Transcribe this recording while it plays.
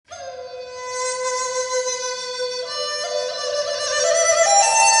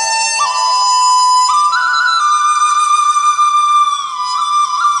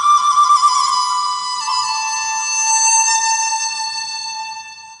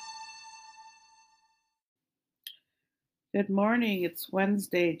Good morning. It's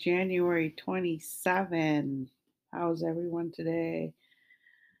Wednesday, January 27. How's everyone today?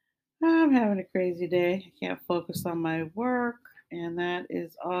 I'm having a crazy day. I can't focus on my work, and that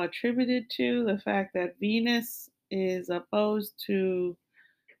is all attributed to the fact that Venus is opposed to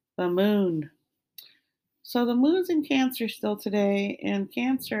the moon. So the moon's in Cancer still today, and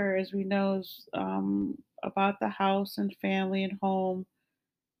Cancer, as we know, is about the house and family and home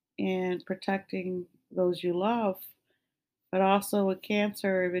and protecting those you love. But also with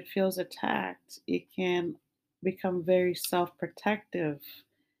Cancer, if it feels attacked, it can become very self protective.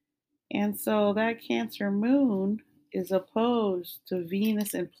 And so that Cancer moon is opposed to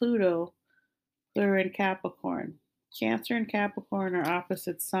Venus and Pluto, who are in Capricorn. Cancer and Capricorn are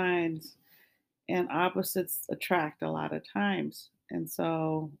opposite signs, and opposites attract a lot of times. And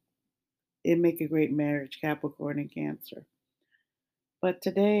so it make a great marriage, Capricorn and Cancer. But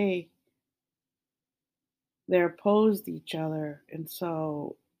today they're opposed to each other, and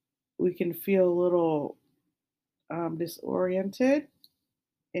so we can feel a little disoriented,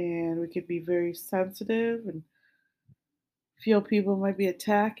 and we could be very sensitive and feel people might be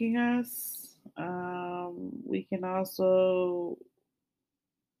attacking us. We can also,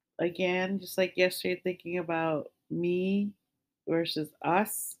 again, just like yesterday, thinking about me versus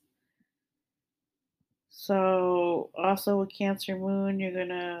us. So, also with Cancer Moon, you're going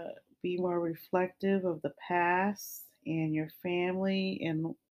to be more reflective of the past and your family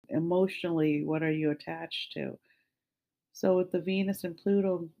and emotionally, what are you attached to? So, with the Venus and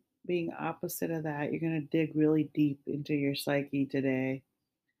Pluto being opposite of that, you're going to dig really deep into your psyche today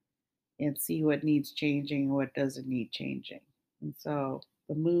and see what needs changing and what doesn't need changing. And so,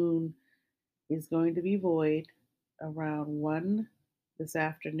 the moon is going to be void around 1 this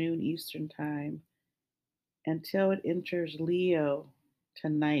afternoon Eastern Time until it enters Leo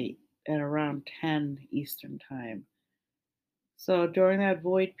tonight at around 10 Eastern Time. So, during that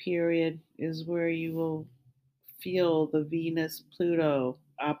void period is where you will feel the Venus Pluto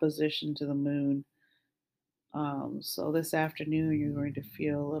opposition to the moon. So this afternoon, you're going to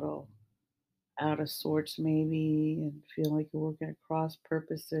feel a little out of sorts, maybe, and feel like you're working at cross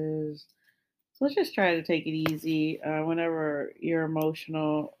purposes. So let's just try to take it easy. Whenever you're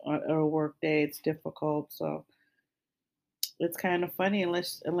emotional on a work day, it's difficult. So it's kind of funny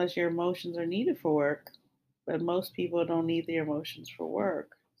unless your emotions are needed for work. But most people don't need their emotions for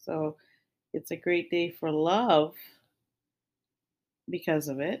work. So it's a great day for love because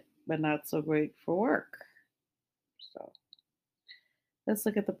of it, but not so great for work. So let's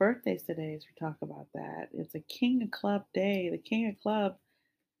look at the birthdays today as we talk about that. It's a King of Club day. The King of Club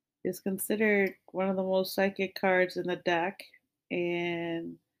is considered one of the most psychic cards in the deck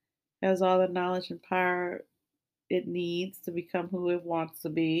and has all the knowledge and power it needs to become who it wants to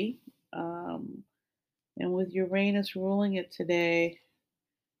be. Um, and with Uranus ruling it today,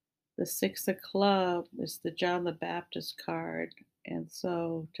 the Six of Club is the John the Baptist card. And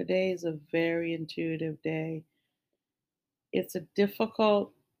so today is a very intuitive day. It's a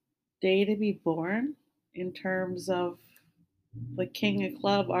difficult day to be born in terms of the King of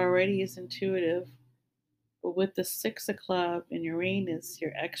Club already is intuitive, but with the Six of Club and Uranus,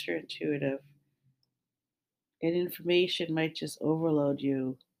 you're extra intuitive, and information might just overload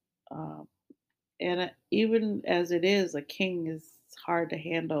you. Um, and even as it is, a king is hard to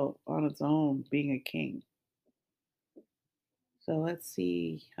handle on its own, being a king. So let's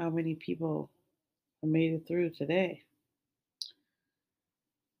see how many people have made it through today.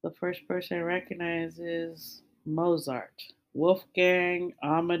 The first person I recognize is Mozart. Wolfgang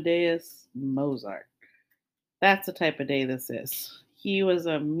Amadeus Mozart. That's the type of day this is. He was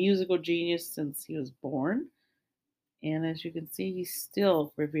a musical genius since he was born. And as you can see, he's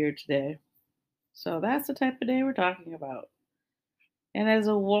still revered today. So that's the type of day we're talking about. And as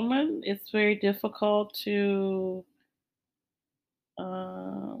a woman, it's very difficult to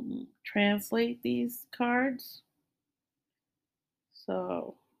translate these cards.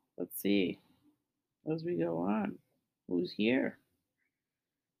 So let's see as we go on. Who's here?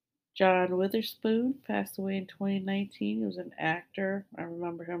 John Witherspoon passed away in 2019. He was an actor. I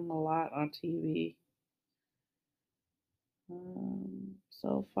remember him a lot on TV.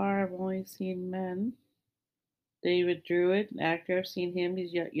 So far, I've only seen men. David Druid, an actor. I've seen him.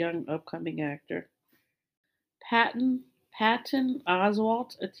 He's a young, upcoming actor. Patton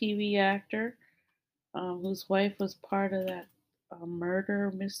Oswalt, a TV actor, whose wife was part of that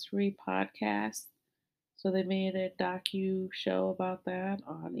murder mystery podcast. So they made a docu show about that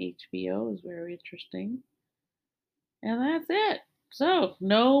on HBO. It was very interesting. And that's it. So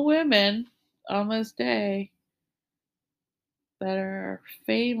no women on this day that are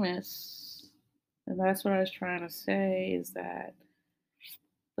famous And that's what I was trying to say is that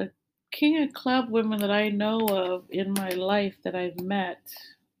the king of club women that I know of in my life that I've met,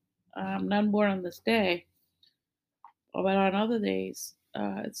 none born on this day, but on other days,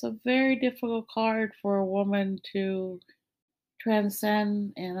 it's a very difficult card for a woman to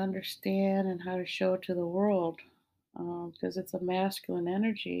transcend and understand and how to show it to the world because it's a masculine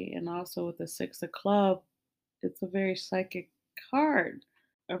energy. And also with the Six of Club, it's a very psychic card.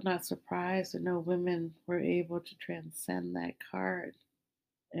 I'm not surprised that no women were able to transcend that card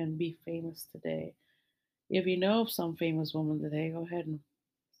and be famous today. If you know of some famous woman today, go ahead and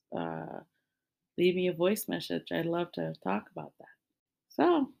uh, leave me a voice message. I'd love to talk about that.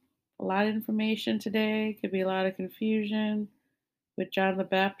 So, a lot of information today, could be a lot of confusion with John the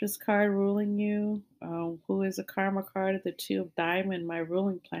Baptist card ruling you, who is a karma card at the Two of Diamond, my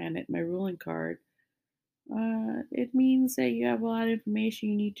ruling planet, my ruling card. It means that you have a lot of information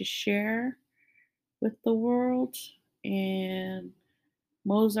you need to share with the world, and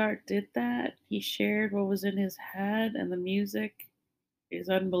Mozart did that. He shared what was in his head, and the music is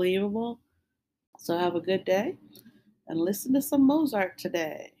unbelievable. So, have a good day and listen to some Mozart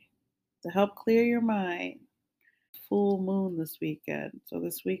today to help clear your mind. Full moon this weekend. So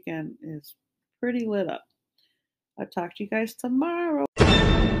this weekend is pretty lit up. I'll talk to you guys tomorrow.